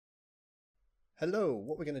Hello,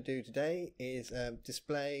 what we're going to do today is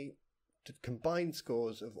display the combined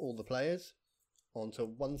scores of all the players onto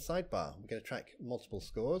one sidebar. We're going to track multiple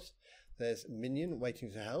scores. There's Minion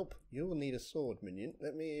waiting to help. You will need a sword, Minion.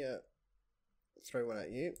 Let me throw one at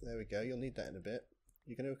you. There we go. You'll need that in a bit.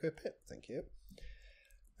 You're going to equip it. Thank you.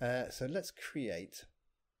 So let's create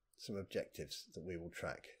some objectives that we will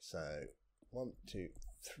track. So 1, 2,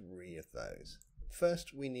 3 of those.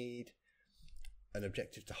 First, we need an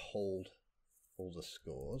objective to hold all the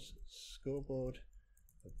scores. Scoreboard,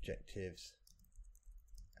 objectives,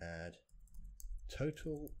 add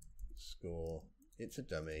total score. It's a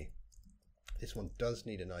dummy. This one does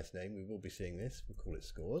need a nice name. We will be seeing this. We'll call it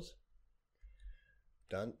scores.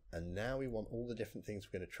 Done. And now we want all the different things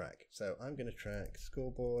we're going to track. So I'm going to track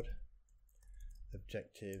scoreboard,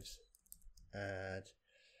 objectives, add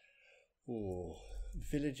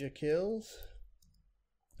villagerKills.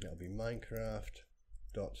 That'll be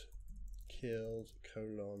minecraft.killed :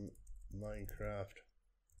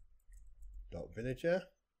 minecraft.villager.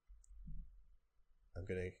 I'm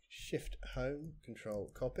going to shift home, control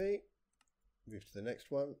copy, move to the next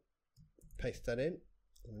one, paste that in.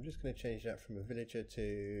 And I'm just going to change that from a villager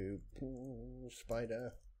to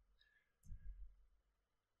spider.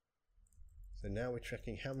 So now we're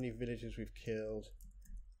tracking how many villagers we've killed,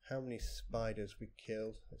 how many spiders we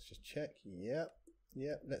killed. Let's just check. Yep.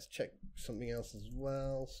 Let's check something else as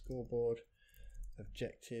well. Scoreboard,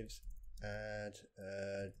 objectives, add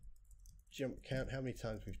jump count. How many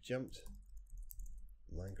times we've jumped.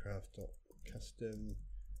 minecraft.custom,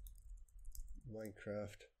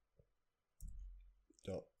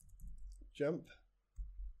 minecraft.jump.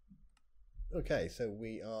 Okay, so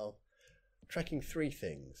we are tracking 3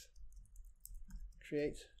 things.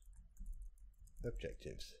 Create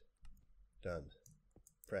objectives. Done.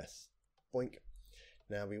 Press boink.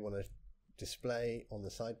 Now we want to display on the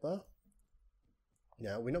sidebar.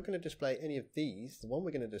 Now we're not going to display any of these. The one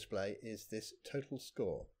we're going to display is this total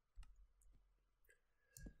score.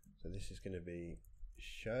 So this is going to be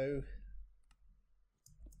show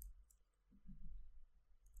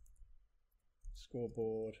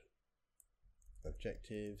scoreboard,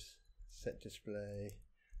 objectives, set display,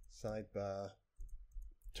 sidebar,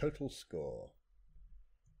 total score.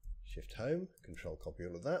 Shift home, control copy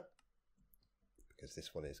all of that, because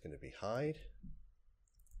this one is going to be hide.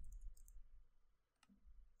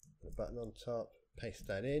 Put a button on top, paste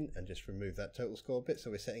that in, and just remove that total score bit.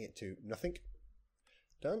 So we're setting it to nothing.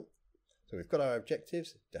 Done. So we've got our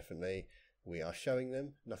objectives. Definitely we are showing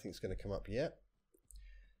them. Nothing's going to come up yet.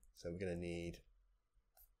 So we're going to need,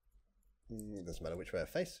 doesn't matter which way I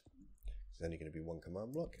face. There's only going to be one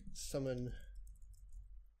command block. Summon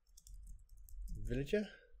villager.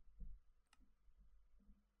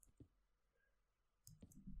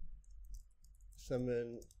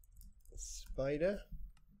 Summon spider.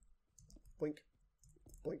 Boink.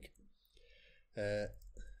 Boink.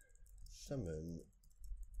 Summon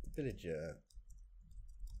villager.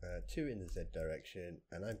 2 in the Z direction.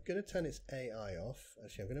 And I'm going to turn its AI off.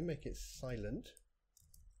 Actually, I'm going to make it silent.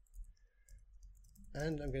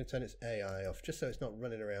 And I'm going to turn its AI off just so it's not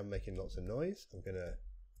running around making lots of noise. I'm going to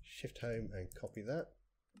shift home and copy that.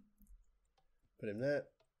 Put him there.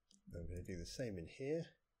 I'm going to do the same in here.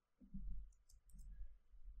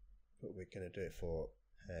 But we're going to do it for,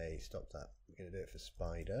 hey, stop that. We're going to do it for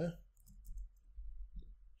spider.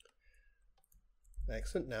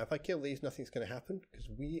 Excellent. Now, if I kill these, nothing's going to happen because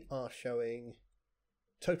we are showing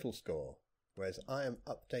total score, whereas I am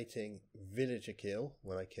updating villager kill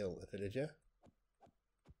when I kill a villager.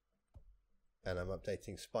 And I'm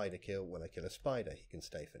updating spider kill when I kill a spider. He can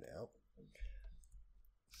stay for now.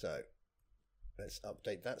 So let's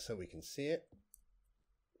update that so we can see it.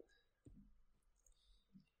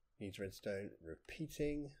 Needs redstone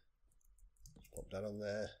repeating. Let's pop that on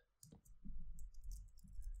there.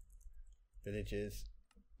 Villagers.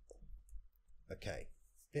 Okay,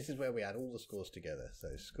 this is where we add all the scores together.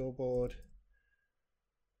 So scoreboard,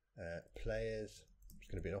 players. It's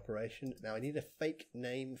going to be an operation. Now I need a fake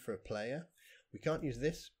name for a player. We can't use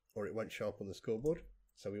this or it won't show up on the scoreboard.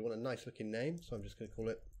 So we want a nice looking name. So I'm just going to call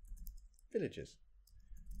it villagers.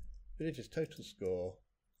 Villagers total score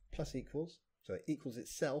plus equals. So it equals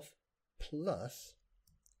itself plus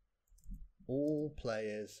all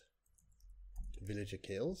players villager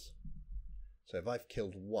kills. So if I've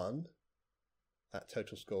killed 1, that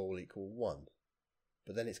total score will equal 1.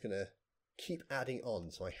 But then it's going to keep adding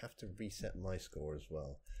on, so I have to reset my score as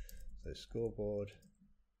well. So scoreboard,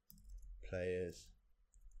 players,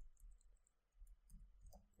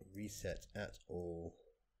 reset at all,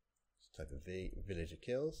 type of V,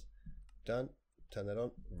 villagerKills. Done. Turn that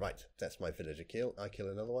on. Right, that's my villager kill. I kill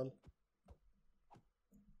another one.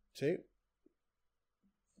 2.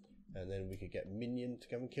 And then we could get Minion to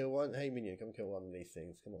come and kill one. Hey Minion, come and kill one of these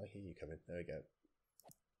things. Come on, I hear you coming. There we go.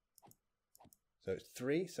 So it's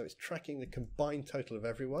 3, so it's tracking the combined total of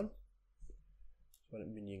everyone. Why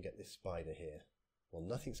don't Minion get this spider here? Well,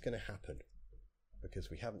 nothing's going to happen because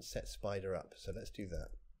we haven't set spider up. So let's do that.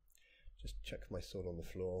 Just chuck my sword on the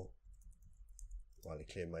floor while I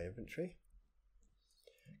clear my inventory.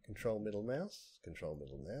 Control middle mouse, control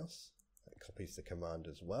middle mouse. That copies the command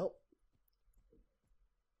as well.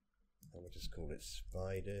 And we'll just call it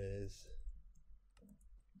spiders.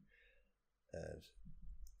 And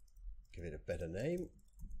give it a better name.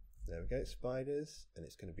 There we go, spiders. And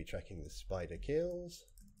it's going to be tracking the spider kills.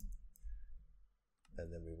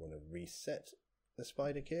 And then we want to reset the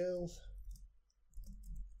spider kills.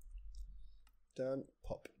 Done.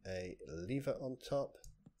 Pop a lever on top.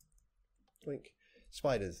 Blink.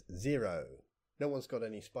 Spiders 0. No one's got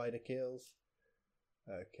any spider kills.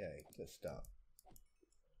 Okay, let's start.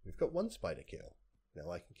 We've got 1 spider kill. Now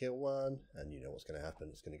I can kill one, and you know what's going to happen.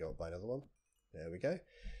 It's going to go up by another one. There we go.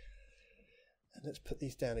 And let's put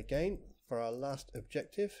these down again for our last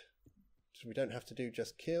objective. So we don't have to do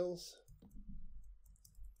just kills.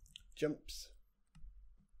 Jumps.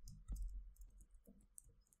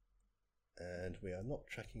 And we are not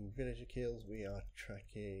tracking villager kills, we are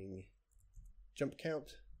tracking jump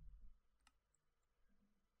count.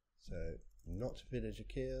 So not villager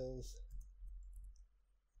kills,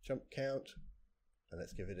 jump count, and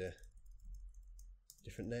let's give it a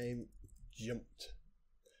different name, jumped.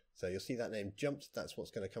 So you'll see that name jumped, that's what's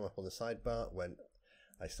going to come up on the sidebar when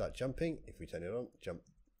I start jumping. If we turn it on, jump,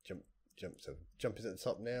 jump, jump. So jump is at the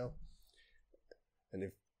top now. And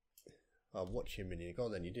if I'll watch you, Minion. Go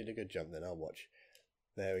on then, you did a good jump then, I'll watch.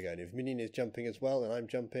 There we go. And if Minion is jumping as well and I'm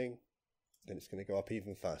jumping, then it's going to go up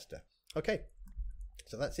even faster. Okay,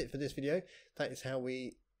 so that's it for this video. That is how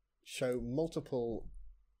we show multiple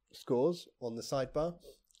scores on the sidebar,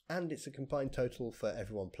 and it's a combined total for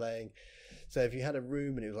everyone playing. So if you had a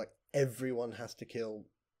room and it was like everyone has to kill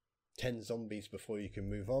 10 zombies before you can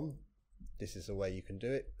move on, this is the way you can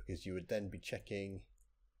do it, because you would then be checking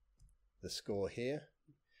the score here.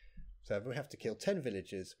 So if we have to kill 10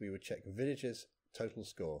 villagers, we would check villagers' total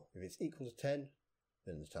score. If it's equal to 10,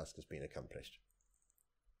 then the task has been accomplished.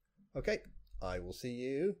 Okay, I will see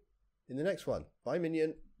you in the next one. Bye,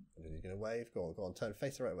 Minion. He's going to wave. Go on, turn,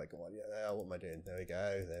 face the right way. Go on. Yeah, what am I doing? There we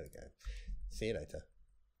go, there we go. See you later.